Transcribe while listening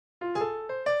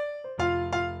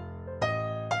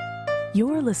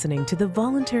You're listening to The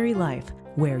Voluntary Life,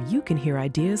 where you can hear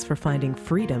ideas for finding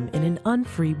freedom in an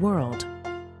unfree world.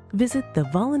 Visit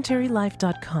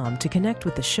thevoluntarylife.com to connect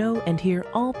with the show and hear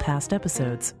all past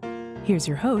episodes. Here's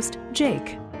your host,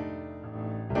 Jake.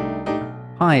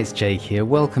 Hi, it's Jake here.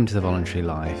 Welcome to The Voluntary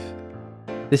Life.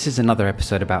 This is another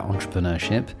episode about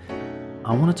entrepreneurship.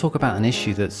 I want to talk about an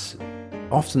issue that's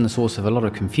often the source of a lot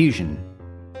of confusion,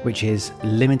 which is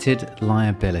limited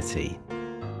liability.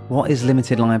 What is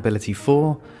limited liability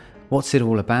for? What's it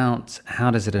all about?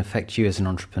 How does it affect you as an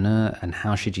entrepreneur? And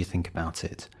how should you think about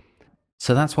it?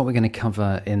 So that's what we're going to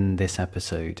cover in this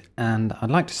episode. And I'd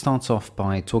like to start off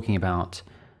by talking about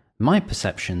my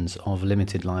perceptions of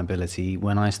limited liability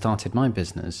when I started my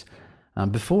business.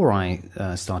 Before I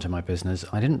started my business,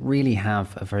 I didn't really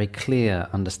have a very clear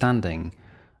understanding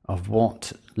of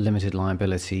what limited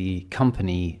liability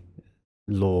company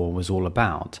law was all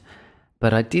about.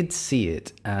 But I did see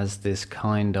it as this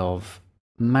kind of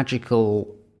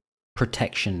magical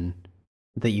protection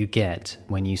that you get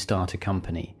when you start a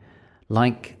company,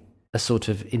 like a sort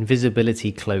of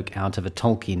invisibility cloak out of a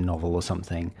Tolkien novel or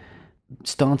something.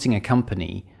 Starting a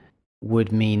company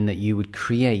would mean that you would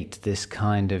create this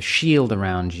kind of shield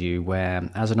around you where,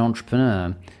 as an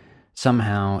entrepreneur,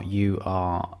 somehow you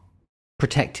are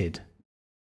protected.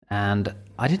 And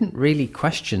I didn't really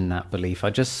question that belief. I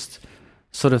just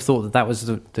sort of thought that was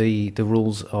the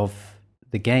rules of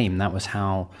the game. That was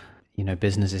how,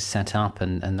 business is set up,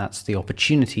 and that's the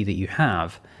opportunity that you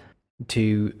have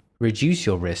to reduce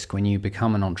your risk when you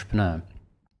become an entrepreneur.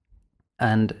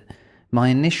 And my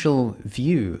initial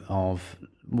view of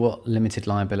what limited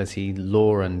liability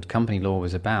law and company law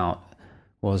was about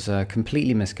was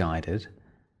completely misguided.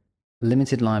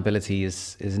 Limited liability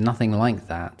is nothing like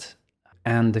that.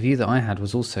 And the view that I had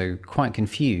was also quite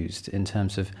confused in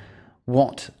terms of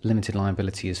what limited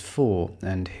liability is for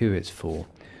and who it's for.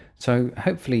 So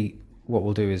hopefully what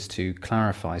we'll do is to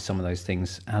clarify some of those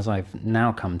things as I've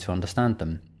now come to understand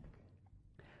them.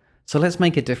 So let's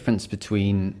make a difference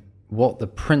between what the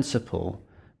principle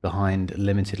behind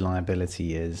limited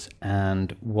liability is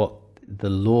and what the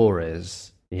law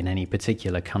is in any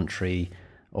particular country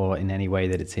or in any way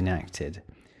that it's enacted.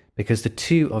 Because the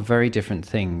two are very different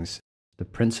things, the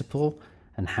principle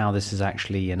and how this is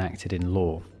actually enacted in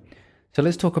law. So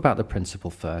let's talk about the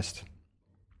principle first.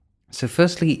 So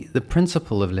firstly, the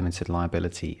principle of limited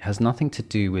liability has nothing to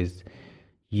do with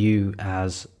you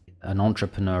as an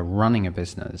entrepreneur running a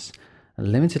business.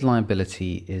 Limited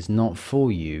liability is not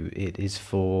for you, it is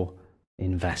for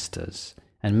investors.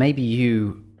 And maybe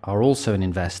you are also an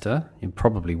investor. You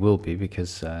probably will be,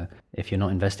 because if you're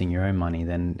not investing your own money,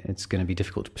 then it's going to be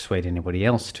difficult to persuade anybody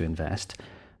else to invest.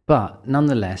 But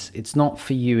nonetheless, it's not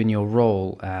for you in your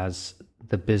role as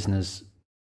the business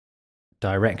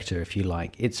director, if you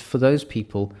like. It's for those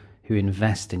people who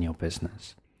invest in your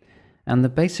business. And the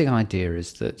basic idea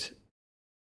is that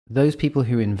those people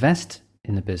who invest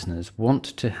in the business want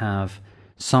to have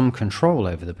some control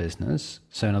over the business.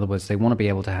 So in other words, they want to be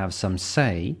able to have some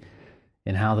say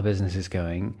in how the business is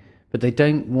going, but they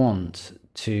don't want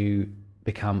to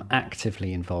become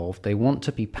actively involved. They want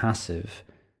to be passive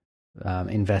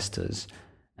investors.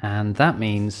 And that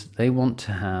means they want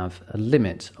to have a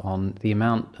limit on the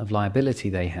amount of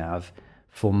liability they have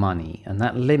for money. And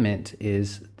that limit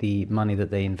is the money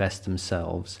that they invest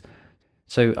themselves.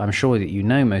 So I'm sure that you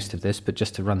know most of this, but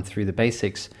just to run through the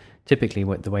basics, typically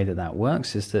the way that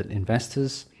works is that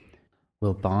investors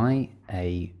will buy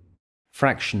a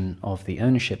fraction of the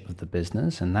ownership of the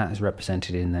business, and that is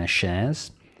represented in their shares.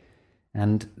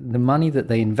 And the money that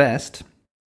they invest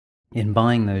in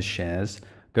buying those shares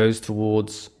goes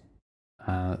towards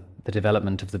the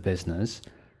development of the business.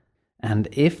 And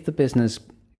if the business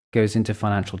goes into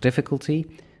financial difficulty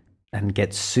and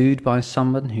gets sued by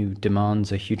someone who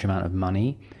demands a huge amount of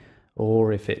money,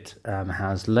 or if it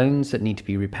has loans that need to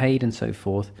be repaid and so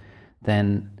forth,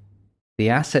 then the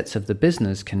assets of the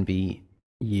business can be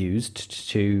used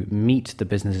to meet the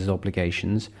business's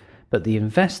obligations, but the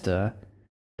investor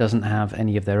doesn't have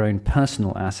any of their own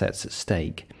personal assets at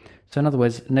stake. So in other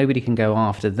words, nobody can go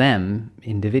after them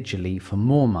individually for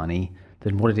more money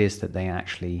than what it is that they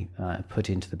actually put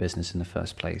into the business in the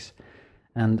first place.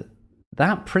 And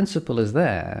that principle is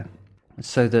there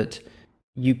so that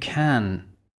you can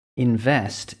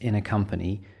invest in a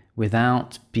company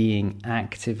without being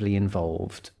actively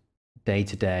involved day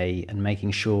to day and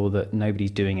making sure that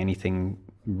nobody's doing anything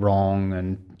wrong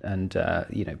and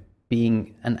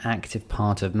being an active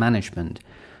part of management.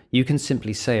 You can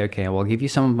simply say, okay, well, I'll give you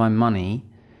some of my money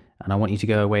and I want you to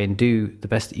go away and do the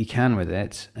best that you can with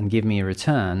it and give me a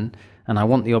return. and I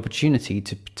want the opportunity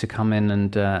to come in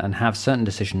and have certain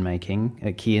decision making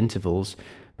at key intervals,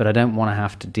 but I don't want to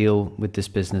have to deal with this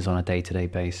business on a day-to-day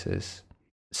basis.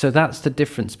 So that's the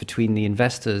difference between the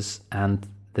investors and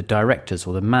the directors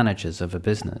or the managers of a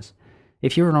business.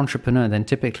 If you're an entrepreneur, then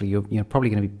typically you're probably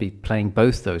going to be playing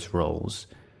both those roles.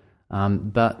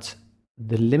 But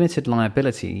the limited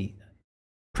liability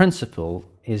principle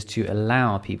is to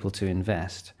allow people to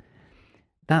invest.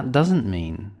 That doesn't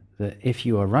mean that if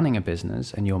you are running a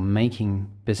business and you're making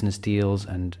business deals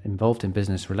and involved in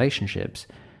business relationships,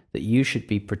 that you should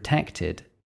be protected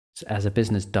as a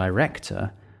business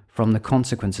director from the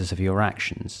consequences of your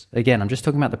actions. Again, I'm just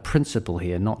talking about the principle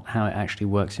here, not how it actually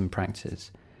works in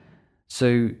practice.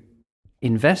 So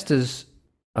investors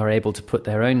are able to put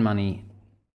their own money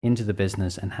into the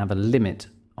business and have a limit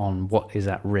on what is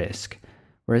at risk.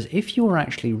 Whereas if you're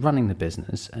actually running the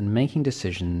business and making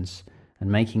decisions and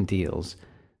making deals,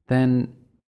 then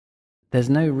there's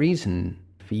no reason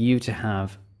for you to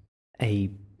have a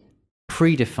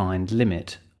predefined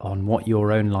limit on what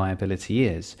your own liability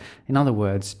is. In other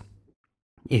words,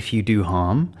 if you do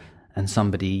harm and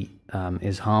somebody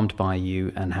is harmed by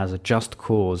you and has a just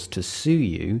cause to sue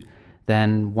you,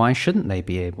 then why shouldn't they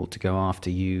be able to go after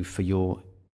you for your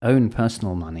own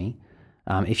personal money?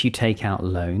 If you take out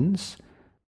loans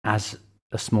as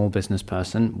a small business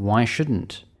person, why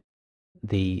shouldn't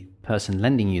the person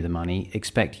lending you the money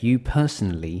expect you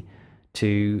personally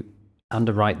to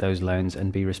underwrite those loans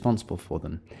and be responsible for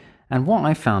them? And what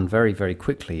I found very, very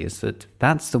quickly is that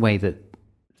that's the way that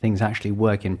things actually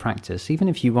work in practice. Even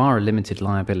if you are a limited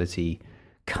liability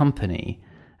company,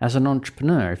 as an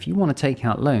entrepreneur, if you want to take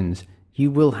out loans, you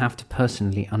will have to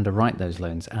personally underwrite those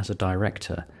loans as a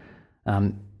director.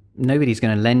 Nobody's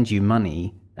going to lend you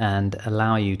money and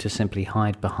allow you to simply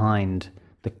hide behind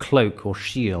the cloak or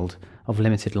shield of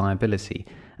limited liability.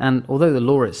 And although the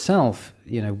law itself,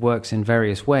 works in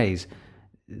various ways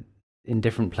in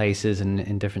different places and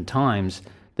in different times,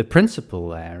 the principle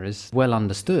there is well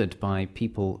understood by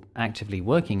people actively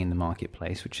working in the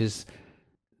marketplace, which is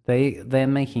they're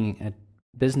making a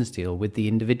business deal with the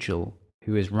individual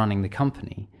who is running the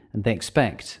company, and they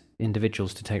expect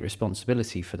individuals to take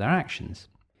responsibility for their actions.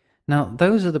 Now,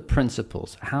 those are the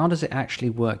principles. How does it actually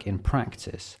work in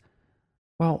practice?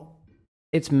 Well,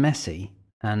 it's messy,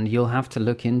 and you'll have to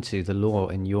look into the law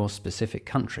in your specific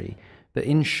country. But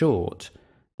in short,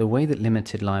 the way that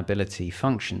limited liability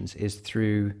functions is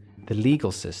through the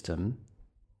legal system,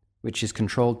 which is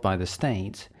controlled by the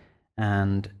state,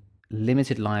 and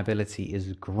limited liability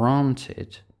is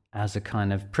granted as a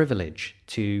kind of privilege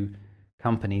to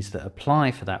companies that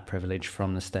apply for that privilege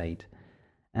from the state.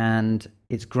 And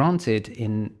it's granted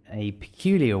in a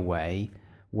peculiar way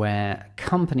where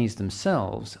companies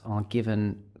themselves are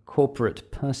given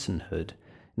corporate personhood.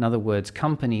 In other words,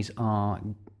 companies are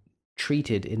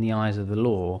treated in the eyes of the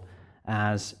law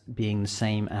as being the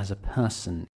same as a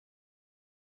person.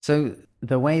 So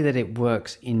the way that it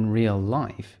works in real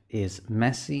life is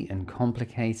messy and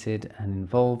complicated and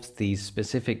involves these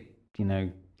specific,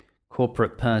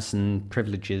 corporate person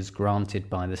privileges granted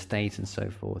by the state and so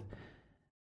forth.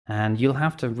 And you'll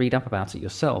have to read up about it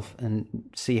yourself and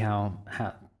see how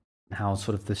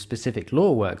sort of the specific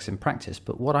law works in practice.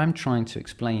 But what I'm trying to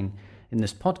explain in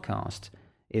this podcast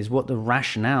is what the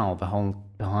rationale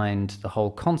behind the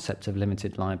whole concept of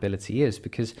limited liability is,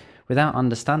 because without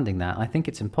understanding that, I think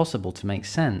it's impossible to make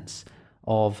sense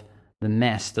of the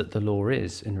mess that the law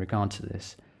is in regard to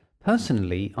this.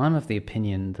 Personally, I'm of the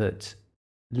opinion that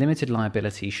limited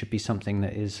liability should be something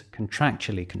that is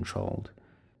contractually controlled.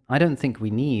 I don't think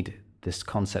we need this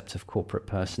concept of corporate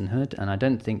personhood, and I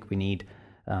don't think we need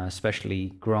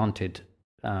specially granted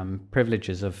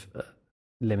privileges of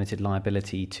limited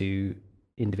liability to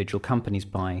individual companies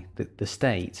by the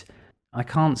state. I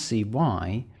can't see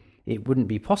why it wouldn't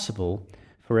be possible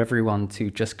for everyone to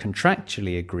just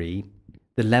contractually agree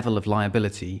the level of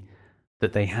liability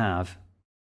that they have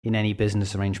in any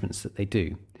business arrangements that they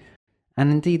do.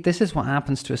 And indeed, this is what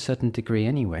happens to a certain degree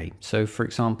anyway. So, for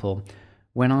example,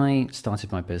 when I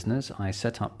started my business, I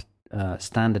set up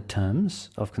standard terms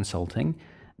of consulting,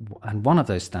 and one of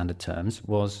those standard terms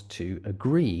was to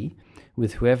agree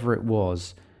with whoever it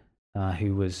was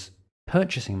who was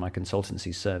purchasing my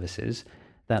consultancy services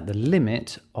that the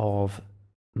limit of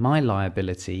my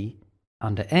liability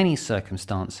under any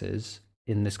circumstances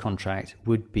in this contract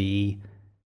would be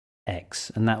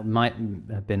X. And that might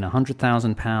have been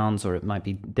 £100,000, or it might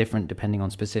be different depending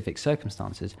on specific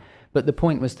circumstances. But the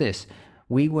point was this: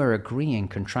 we were agreeing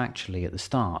contractually at the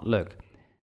start, look,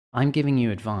 I'm giving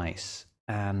you advice,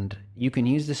 and you can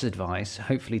use this advice,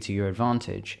 hopefully to your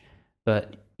advantage,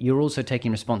 but you're also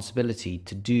taking responsibility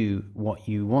to do what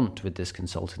you want with this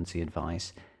consultancy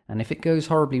advice. And if it goes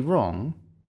horribly wrong,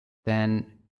 then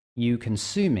you can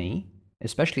sue me,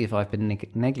 especially if I've been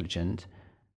negligent,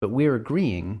 but we're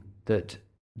agreeing that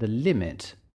the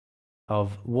limit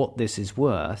of what this is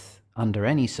worth under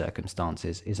any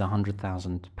circumstances is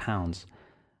 £100,000.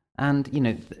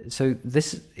 And, so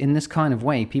this, in this kind of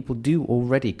way, people do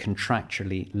already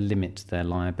contractually limit their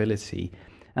liability.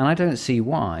 And I don't see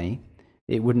why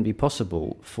it wouldn't be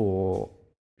possible for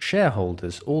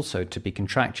shareholders also to be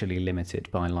contractually limited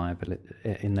by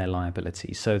in their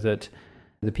liability, so that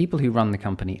the people who run the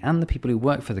company and the people who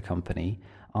work for the company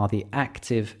are the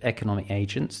active economic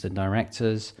agents, the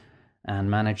directors and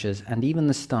managers, and even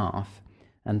the staff.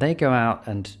 And they go out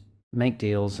and make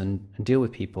deals and deal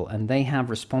with people, and they have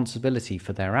responsibility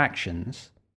for their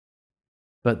actions.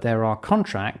 But there are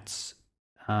contracts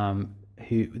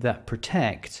that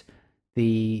protect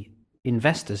the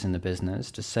investors in the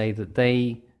business to say that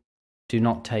they do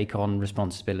not take on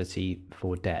responsibility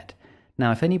for debt.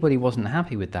 Now, if anybody wasn't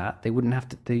happy with that, they wouldn't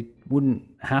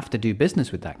have to do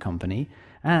business with that company.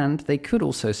 And they could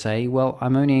also say, well,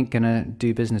 I'm only going to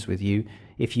do business with you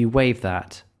if you waive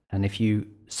that, and if you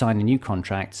sign a new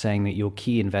contract saying that your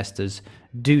key investors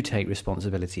do take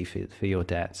responsibility for your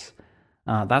debts.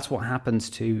 That's what happens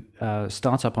to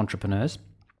startup entrepreneurs.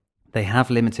 They have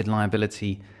limited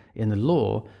liability in the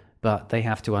law, but they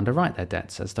have to underwrite their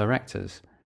debts as directors.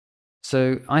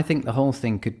 So I think the whole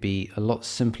thing could be a lot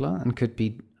simpler and could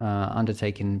be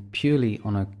undertaken purely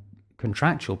on a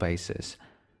contractual basis,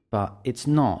 but it's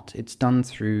not. It's done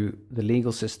through the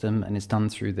legal system, and it's done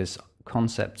through this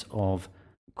concept of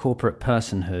corporate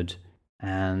personhood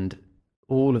and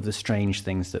all of the strange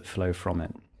things that flow from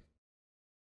it.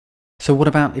 So what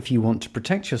about if you want to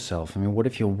protect yourself? I mean, what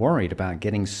if you're worried about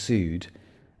getting sued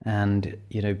and,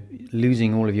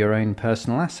 losing all of your own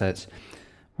personal assets?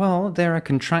 Well, there are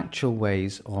contractual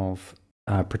ways of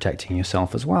protecting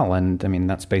yourself as well. And I mean,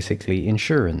 that's basically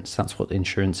insurance. That's what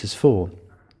insurance is for.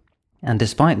 And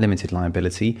despite limited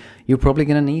liability, you're probably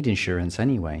going to need insurance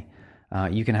anyway.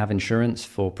 You can have insurance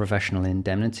for professional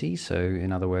indemnity. So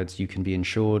in other words, you can be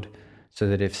insured so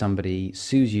that if somebody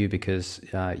sues you because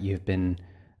you've been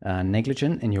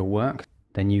negligent in your work,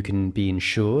 then you can be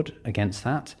insured against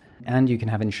that. And you can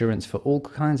have insurance for all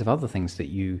kinds of other things that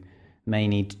you may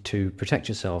need to protect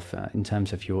yourself in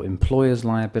terms of your employer's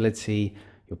liability,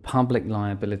 your public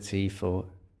liability for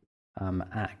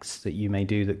acts that you may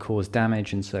do that cause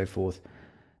damage and so forth.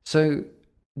 So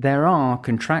there are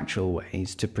contractual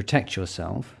ways to protect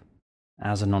yourself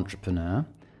as an entrepreneur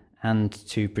and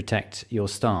to protect your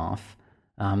staff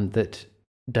that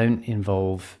don't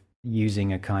involve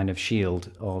using a kind of shield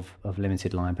of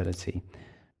limited liability.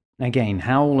 Again,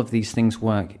 how all of these things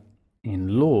work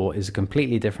in law is a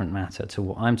completely different matter to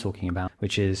what I'm talking about,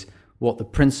 which is what the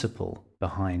principle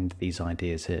behind these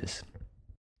ideas is.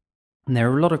 And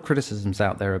there are a lot of criticisms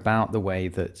out there about the way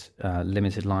that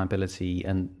limited liability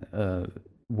and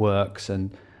works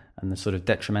and the sort of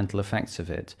detrimental effects of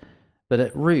it. But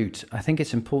at root, I think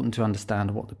it's important to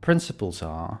understand what the principles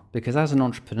are, because as an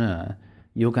entrepreneur,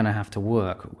 you're going to have to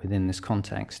work within this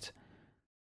context.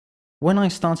 When I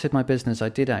started my business, I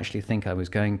did actually think I was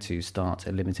going to start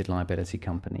a limited liability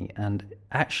company. And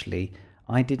actually,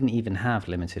 I didn't even have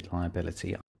limited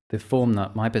liability. The form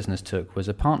that my business took was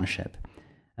a partnership.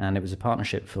 And it was a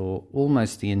partnership for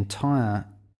almost the entire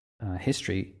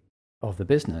history of the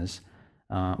business.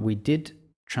 We did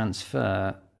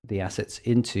transfer the assets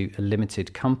into a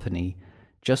limited company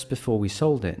just before we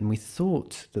sold it. And we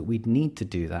thought that we'd need to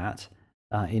do that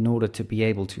in order to be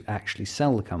able to actually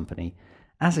sell the company.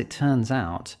 As it turns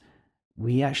out,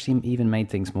 we actually even made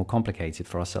things more complicated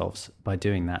for ourselves by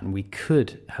doing that, and we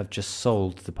could have just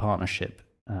sold the partnership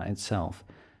itself.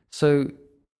 So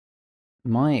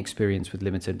my experience with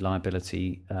limited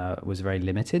liability was very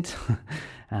limited,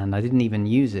 and I didn't even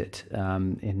use it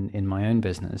in my own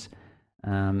business.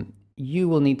 You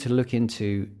will need to look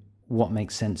into what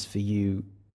makes sense for you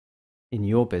in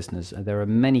your business. There are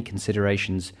many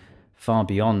considerations far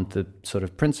beyond the sort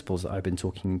of principles that I've been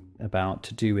talking about,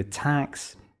 to do with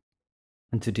tax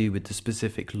and to do with the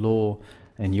specific law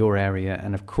in your area.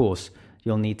 And of course,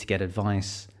 you'll need to get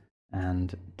advice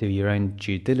and do your own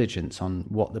due diligence on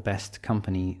what the best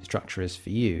company structure is for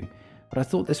you. But I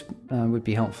thought this would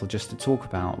be helpful just to talk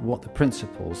about what the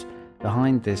principles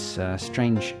behind this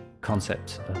strange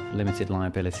concept of limited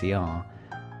liability are.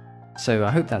 So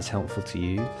I hope that's helpful to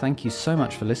you. Thank you so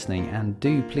much for listening, and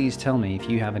do please tell me if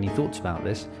you have any thoughts about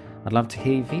this. I'd love to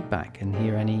hear your feedback and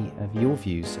hear any of your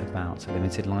views about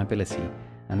limited liability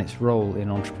and its role in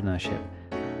entrepreneurship.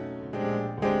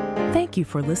 Thank you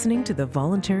for listening to The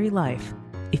Voluntary Life.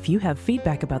 If you have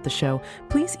feedback about the show,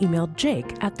 please email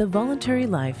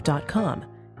jake@thevoluntarylife.com.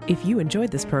 If you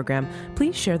enjoyed this program,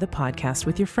 please share the podcast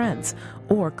with your friends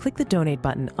or click the donate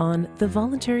button on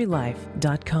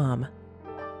thevoluntarylife.com.